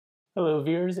Hello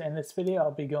viewers, in this video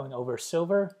I'll be going over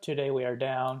silver. Today we are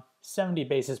down 70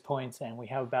 basis points and we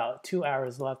have about 2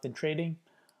 hours left in trading.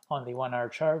 On the 1 hour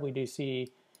chart we do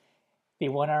see the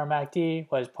 1 hour MACD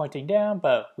was pointing down,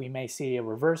 but we may see a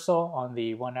reversal on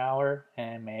the 1 hour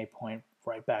and may point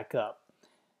right back up.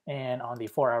 And on the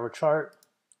 4 hour chart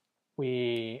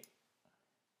we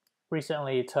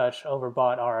recently touched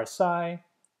overbought RSI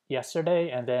yesterday,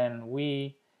 and then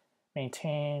we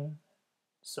maintain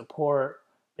support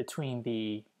between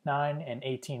the 9 and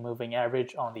 18 moving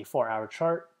average on the 4 hour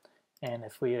chart. And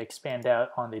if we expand out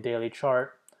on the daily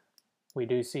chart, we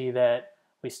do see that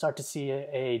we start to see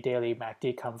a daily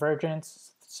MACD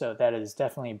convergence. So that is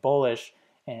definitely bullish,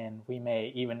 and we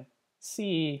may even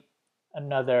see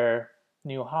another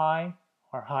new high,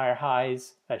 or higher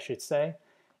highs I should say.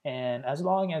 And as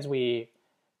long as we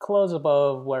close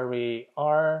above where we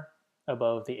are,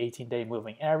 above the 18-day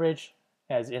moving average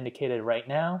as indicated right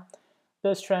now,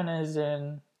 this trend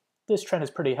is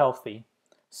pretty healthy.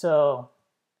 So,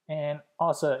 and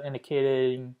also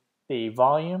indicating the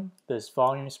volume, this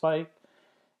volume spike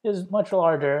is much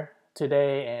larger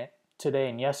today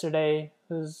and yesterday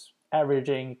is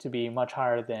averaging to be much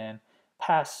higher than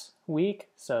past week.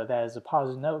 So that is a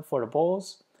positive note for the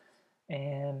bulls.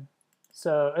 And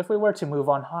so if we were to move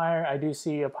on higher, I do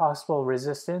see a possible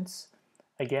resistance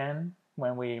again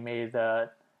when we made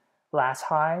the last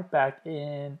high back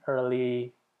in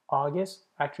early August,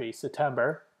 actually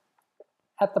September,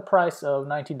 at the price of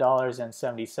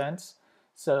 $19.70.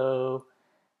 So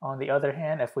on the other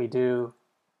hand, if we do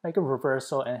make a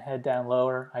reversal and head down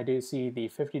lower, I do see the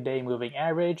 50-day moving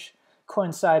average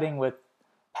coinciding with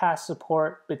past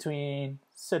support between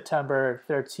September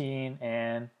 13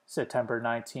 and September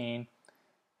 19.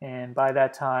 And by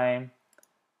that time,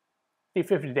 the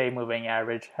 50-day moving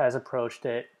average has approached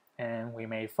it, and we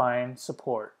may find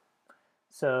support.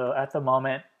 So at the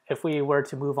moment, if we were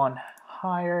to move on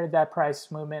higher, that price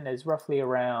movement is roughly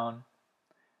around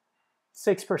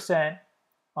 6%.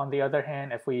 On the other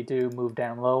hand, if we do move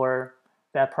down lower,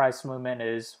 that price movement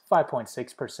is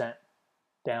 5.6%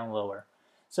 down lower.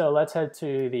 So let's head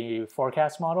to the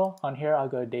forecast model. On here, I'll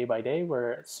go day by day,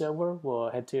 where silver will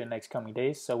head to the next coming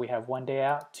days. So we have 1 day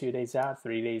out, 2 days out,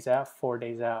 3 days out, 4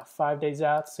 days out, 5 days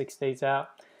out, 6 days out,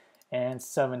 and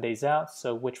 7 days out.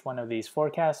 So which one of these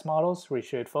forecast models we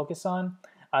should focus on?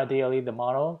 Ideally, the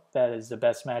model that is the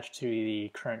best match to the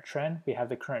current trend. We have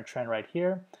the current trend right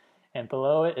here, and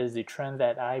below it is the trend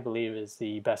that I believe is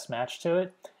the best match to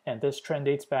it. And this trend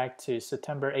dates back to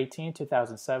September 18,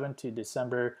 2007 to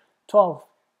December 12,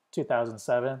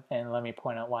 2007. And let me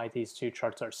point out why these two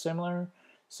charts are similar.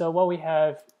 So what we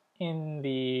have in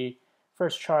the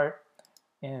first chart,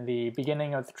 in the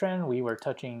beginning of the trend, we were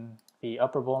touching the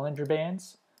upper Bollinger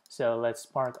Bands. So let's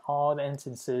mark all the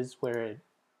instances where it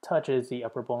touches the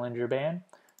upper Bollinger Band.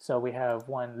 So we have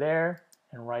one there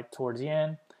and right towards the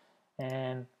end,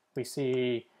 and we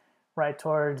see right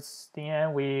towards the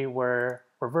end we were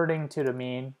reverting to the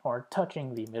mean or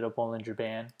touching the middle Bollinger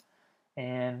Band.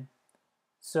 And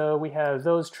so we have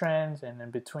those trends, and in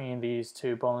between these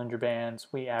two Bollinger Bands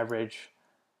we average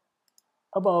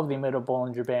above the middle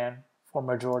Bollinger Band for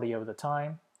majority of the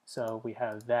time. So we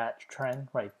have that trend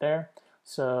right there.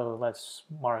 So let's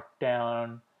mark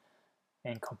down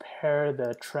and compare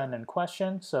the trend in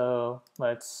question. So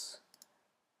let's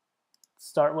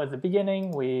start with the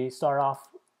beginning. We start off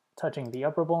touching the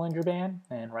upper Bollinger Band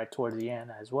and right towards the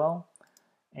end as well.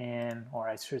 And, or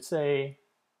I should say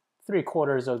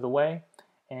 3/4 of the way.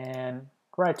 And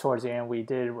right towards the end we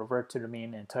did revert to the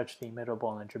mean and touch the middle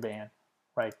Bollinger Band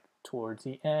right towards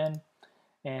the end.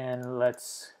 And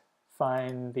let's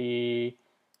find the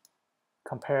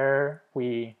compare.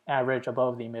 We average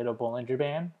above the middle Bollinger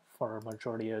Band for a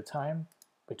majority of the time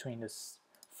between this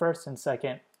first and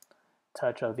second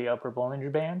touch of the upper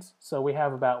Bollinger Bands. So we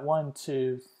have about 1,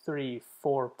 2, 3,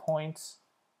 4 points.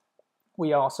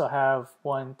 We also have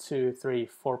 1, 2, 3,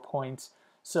 4 points.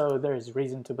 So there's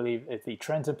reason to believe if the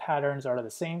trends and patterns are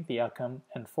the same, the outcome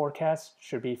and forecast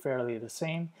should be fairly the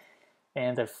same.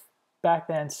 And if back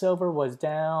then silver was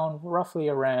down roughly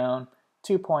around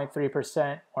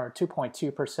 2.3% or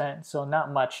 2.2%, so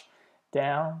not much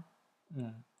down,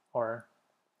 or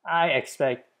I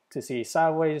expect to see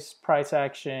sideways price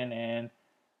action and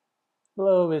a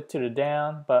little bit to the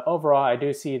down, but overall I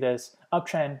do see this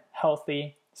uptrend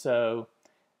healthy. So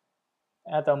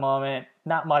at the moment,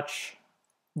 not much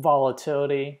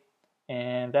volatility.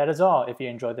 And that is all. If you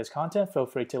enjoyed this content, feel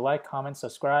free to like, comment,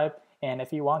 subscribe. And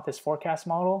if you want this forecast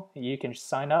model, you can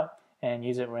sign up and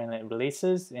use it when it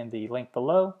releases in the link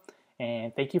below.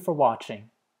 And thank you for watching.